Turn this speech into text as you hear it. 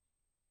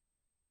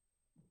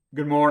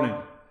Good morning,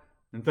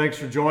 and thanks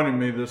for joining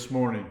me this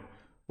morning.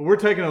 Well, we're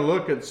taking a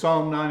look at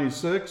Psalm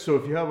 96, so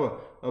if you have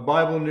a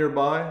Bible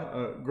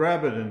nearby,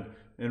 grab it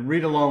and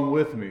read along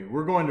with me.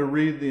 We're going to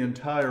read the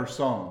entire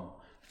psalm.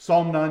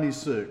 Psalm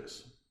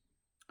 96.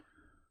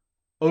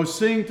 Oh,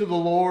 sing to the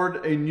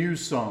Lord a new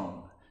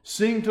song.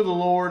 Sing to the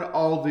Lord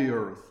all the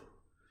earth.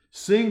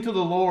 Sing to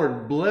the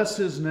Lord, bless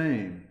his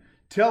name.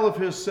 Tell of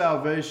his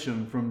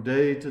salvation from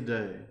day to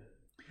day.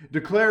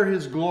 Declare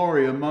his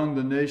glory among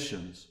the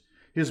nations,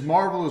 his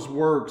marvelous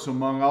works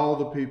among all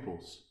the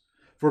peoples.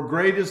 For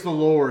great is the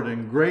Lord,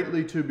 and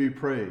greatly to be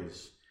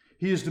praised.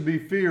 He is to be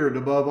feared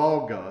above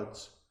all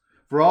gods.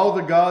 For all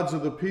the gods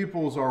of the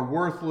peoples are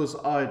worthless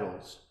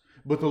idols,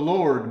 but the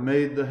Lord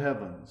made the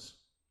heavens.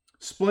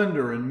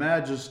 Splendor and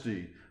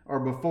majesty are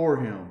before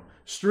him.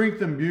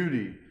 Strength and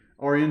beauty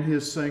are in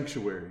his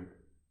sanctuary.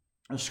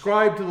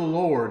 Ascribe to the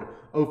Lord,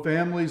 O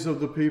families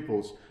of the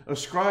peoples.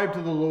 Ascribe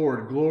to the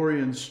Lord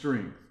glory and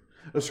strength.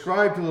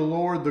 Ascribe to the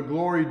Lord the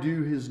glory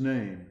due his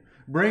name.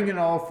 Bring an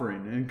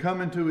offering and come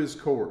into his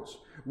courts.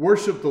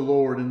 Worship the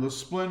Lord in the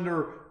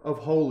splendor of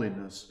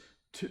holiness.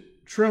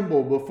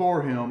 Tremble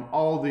before him,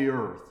 all the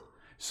earth.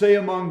 Say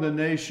among the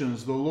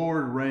nations, the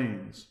Lord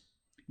reigns.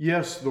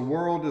 Yes, the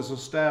world is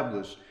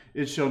established.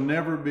 It shall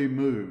never be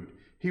moved.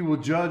 He will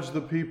judge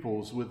the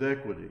peoples with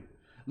equity.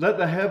 Let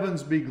the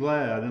heavens be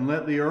glad, and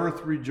let the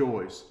earth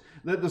rejoice.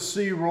 Let the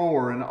sea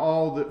roar, and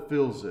all that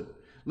fills it.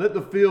 Let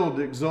the field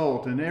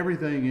exult, and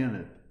everything in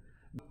it.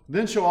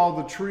 Then shall all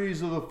the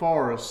trees of the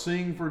forest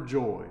sing for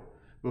joy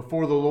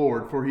before the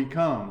Lord, for he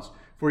comes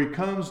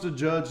to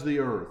judge the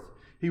earth.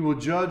 He will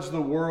judge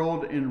the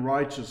world in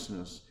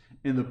righteousness,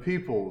 and the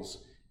peoples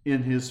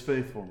in his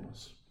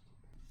faithfulness.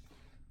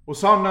 Well,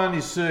 Psalm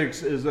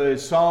 96 is a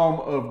psalm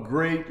of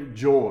great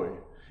joy,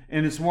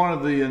 and it's one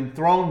of the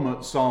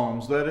enthronement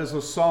psalms. That is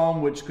a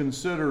psalm which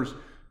considers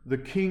the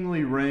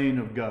kingly reign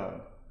of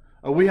God.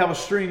 We have a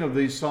string of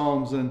these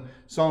psalms in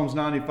Psalms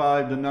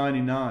 95 to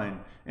 99,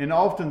 and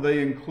often they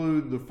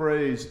include the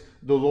phrase,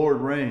 the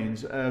Lord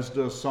reigns, as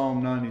does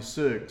Psalm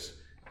 96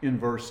 in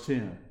verse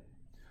 10.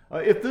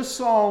 If this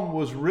psalm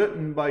was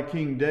written by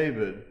King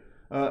David,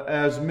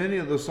 as many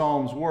of the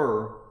psalms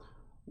were,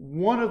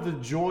 one of the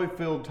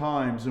joy-filled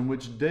times in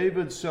which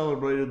David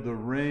celebrated the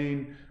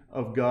reign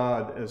of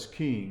God as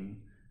king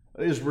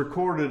is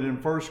recorded in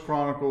 1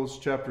 Chronicles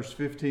chapters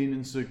 15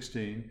 and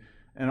 16,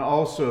 and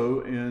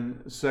also in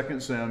 2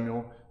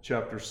 Samuel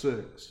chapter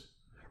 6.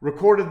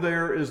 Recorded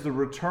there is the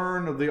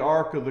return of the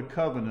Ark of the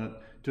Covenant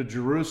to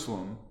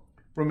Jerusalem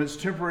from its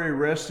temporary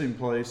resting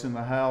place in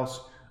the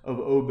house of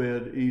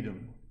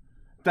Obed-Edom.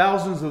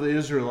 Thousands of the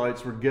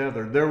Israelites were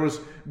gathered. There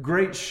was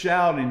great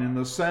shouting and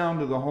the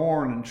sound of the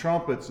horn and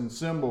trumpets and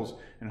cymbals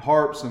and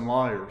harps and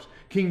lyres.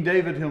 King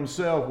David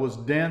himself was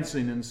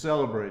dancing and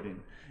celebrating.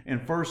 In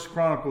 1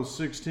 Chronicles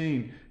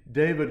 16,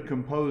 David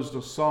composed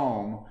a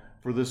psalm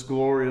for this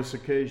glorious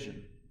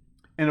occasion.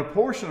 And a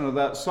portion of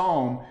that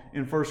psalm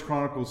in 1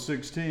 Chronicles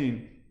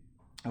 16,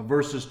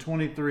 verses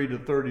 23 to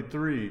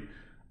 33,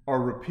 are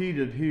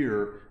repeated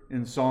here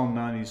in Psalm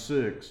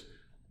 96,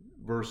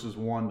 verses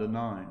 1 to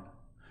 9.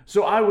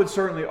 So I would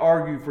certainly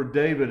argue for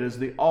David as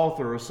the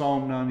author of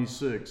Psalm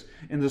 96,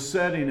 in the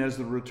setting as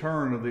the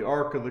return of the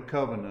Ark of the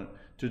Covenant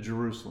to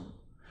Jerusalem.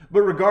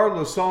 But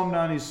regardless, Psalm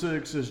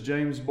 96, as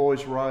James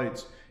Boyce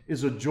writes,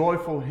 is a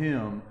joyful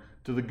hymn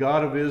to the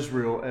God of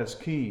Israel as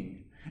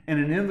king, and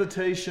an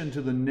invitation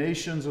to the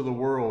nations of the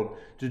world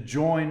to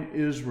join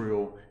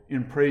Israel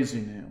in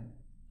praising him.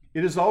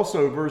 It is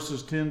also,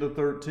 verses 10 to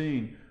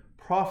 13,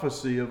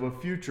 prophecy of a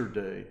future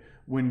day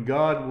when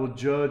God will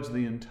judge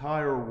the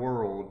entire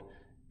world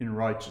in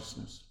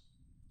righteousness.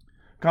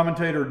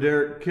 Commentator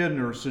Derek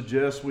Kidner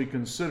suggests we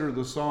consider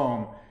the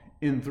psalm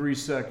in three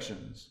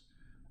sections.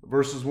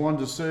 Verses 1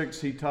 to 6,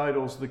 he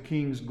titles The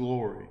King's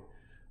Glory.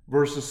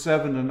 Verses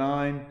 7 to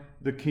 9,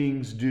 The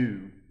King's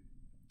Due.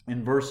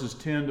 In verses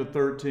 10 to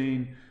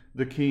 13,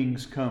 The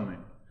King's Coming.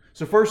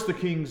 So first, the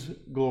King's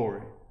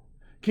glory.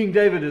 King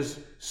David is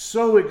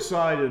so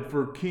excited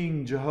for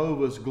King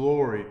Jehovah's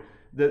glory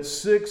that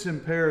 6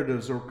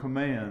 imperatives or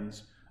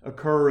commands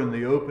occur in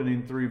the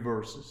opening 3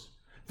 verses.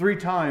 3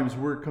 times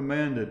we're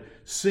commanded,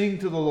 sing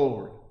to the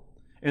Lord.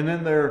 And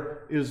then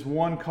there is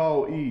one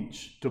call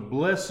each to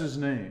bless his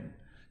name,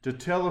 to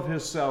tell of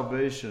his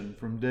salvation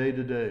from day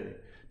to day,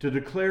 to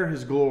declare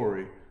his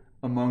glory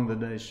among the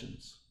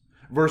nations.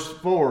 Verse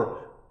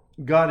 4,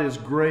 God is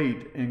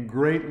great and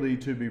greatly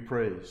to be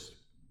praised.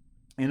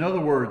 In other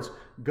words,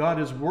 God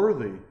is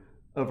worthy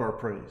of our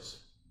praise.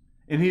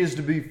 And he is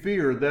to be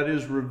feared, that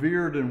is,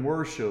 revered and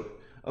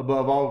worshiped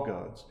above all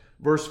gods.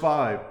 Verse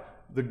 5,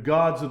 the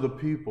gods of the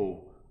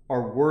people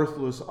are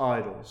worthless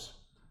idols,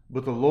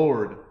 but the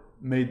Lord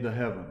made the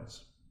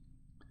heavens.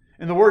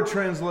 And the word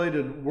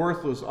translated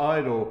worthless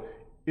idol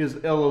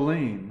is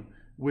Elohim,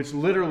 which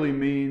literally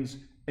means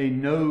a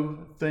no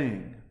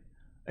thing,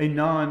 a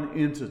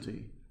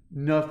non-entity,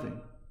 nothing.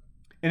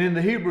 And in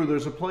the Hebrew,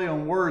 there's a play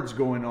on words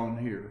going on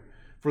here.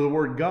 For the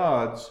word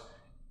gods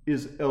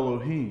is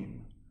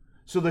Elohim.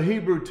 So the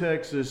Hebrew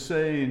text is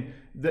saying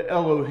the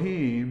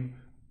Elohim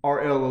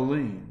are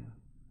Elohim.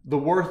 The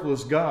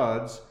worthless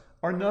gods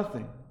are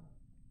nothing.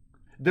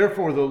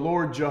 Therefore, the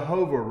Lord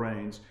Jehovah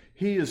reigns.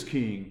 He is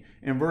king.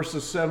 In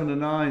verses 7 to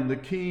 9, the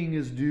king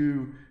is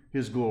due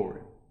his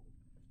glory.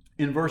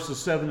 In verses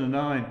 7 to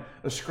 9,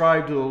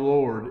 ascribe to the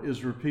Lord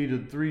is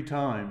repeated 3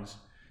 times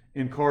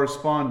in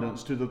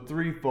correspondence to the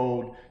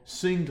threefold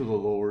sing to the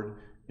Lord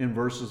in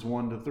verses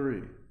 1 to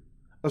 3.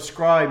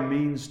 Ascribe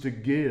means to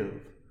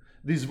give.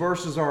 These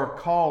verses are a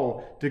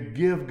call to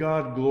give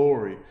God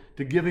glory,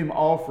 to give him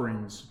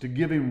offerings, to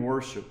give him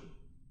worship.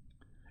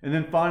 And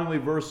then finally,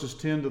 verses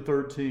 10 to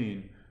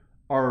 13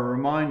 are a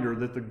reminder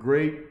that the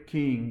great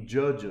king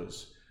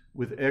judges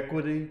with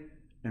equity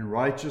and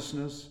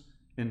righteousness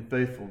and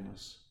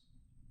faithfulness.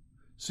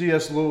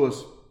 C.S.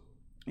 Lewis,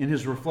 in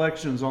his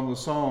reflections on the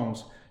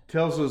Psalms,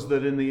 tells us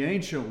that in the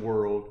ancient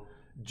world,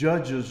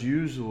 judges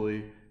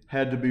usually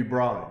had to be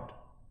bribed.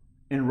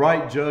 And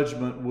right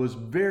judgment was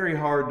very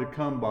hard to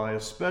come by,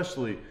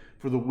 especially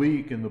for the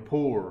weak and the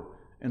poor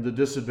and the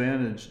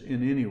disadvantaged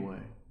in any way.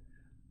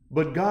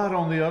 But God,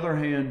 on the other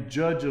hand,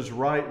 judges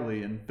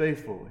rightly and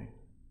faithfully.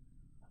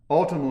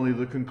 Ultimately,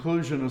 the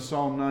conclusion of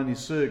Psalm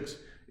 96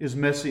 is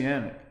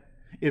messianic.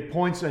 It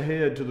points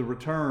ahead to the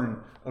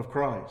return of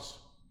Christ,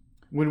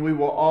 when we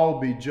will all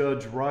be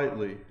judged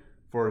rightly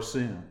for our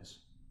sins.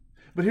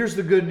 But here's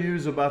the good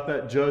news about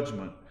that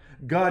judgment.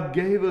 God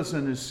gave us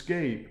an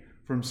escape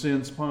from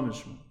sin's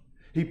punishment.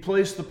 He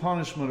placed the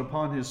punishment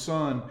upon his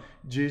Son,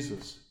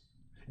 Jesus.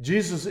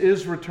 Jesus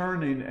is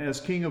returning as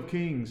King of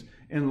Kings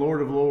and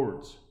Lord of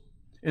Lords.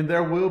 And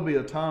there will be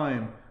a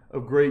time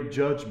of great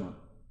judgment.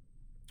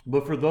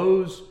 But for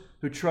those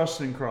who trust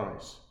in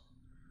Christ,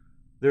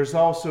 there's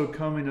also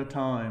coming a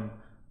time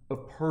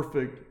of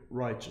perfect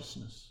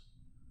righteousness,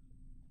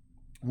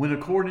 when,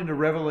 according to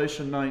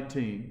Revelation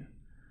 19,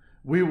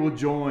 we will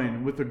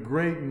join with a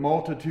great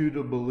multitude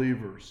of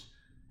believers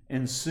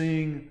and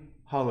sing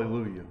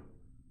hallelujah.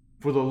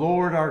 For the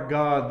Lord our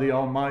God, the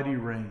Almighty,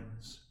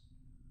 reigns.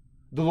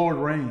 The Lord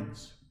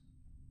reigns.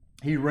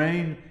 He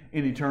reigned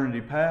in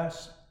eternity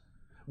past.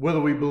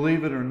 Whether we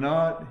believe it or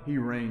not, he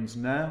reigns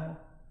now.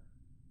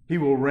 He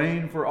will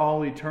reign for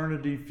all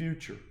eternity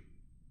future.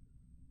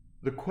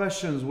 The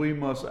questions we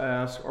must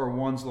ask are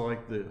ones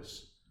like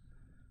this.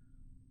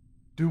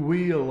 Do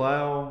we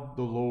allow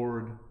the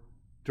Lord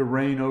to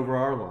reign over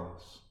our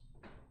lives?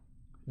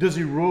 Does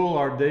he rule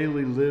our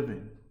daily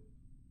living?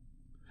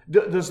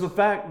 Does the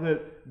fact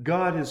that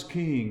God is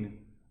king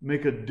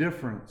make a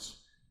difference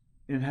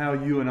in how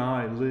you and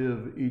I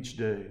live each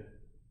day?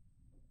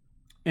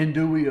 And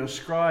do we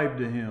ascribe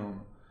to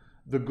him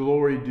the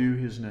glory due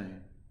his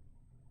name?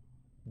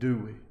 Do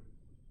we?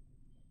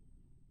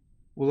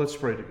 Well, let's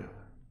pray together.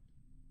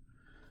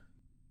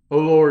 O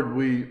Lord,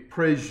 we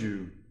praise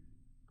you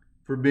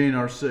for being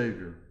our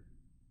Savior.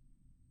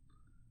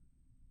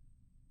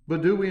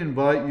 But do we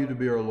invite you to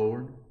be our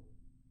Lord?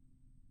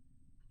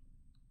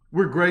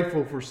 We're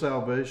grateful for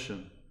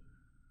salvation.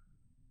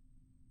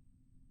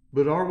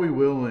 But are we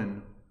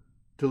willing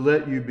to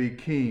let you be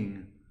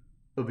King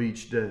of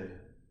each day?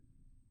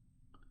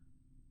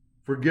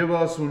 Forgive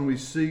us when we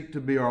seek to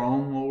be our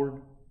own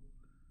Lord.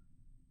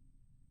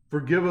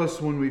 Forgive us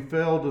when we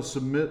fail to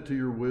submit to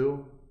your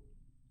will.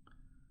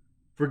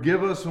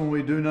 Forgive us when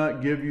we do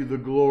not give you the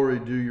glory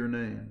due your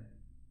name.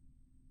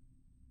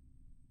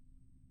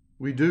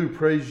 We do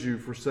praise you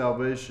for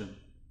salvation.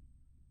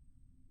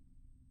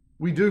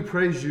 We do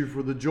praise you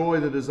for the joy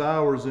that is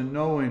ours in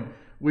knowing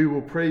we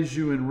will praise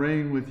you and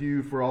reign with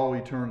you for all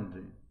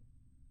eternity.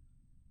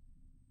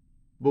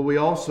 But we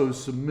also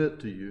submit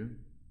to you.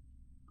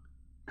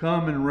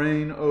 Come and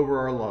reign over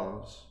our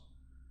lives.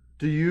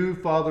 To you,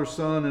 Father,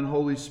 Son, and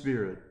Holy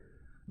Spirit,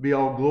 be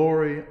all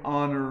glory,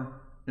 honor,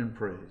 and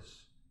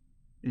praise.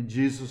 In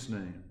Jesus'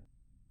 name,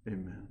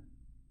 amen.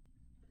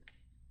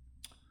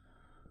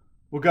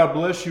 Well, God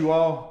bless you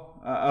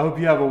all. I hope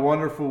you have a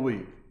wonderful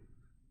week.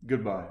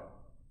 Goodbye.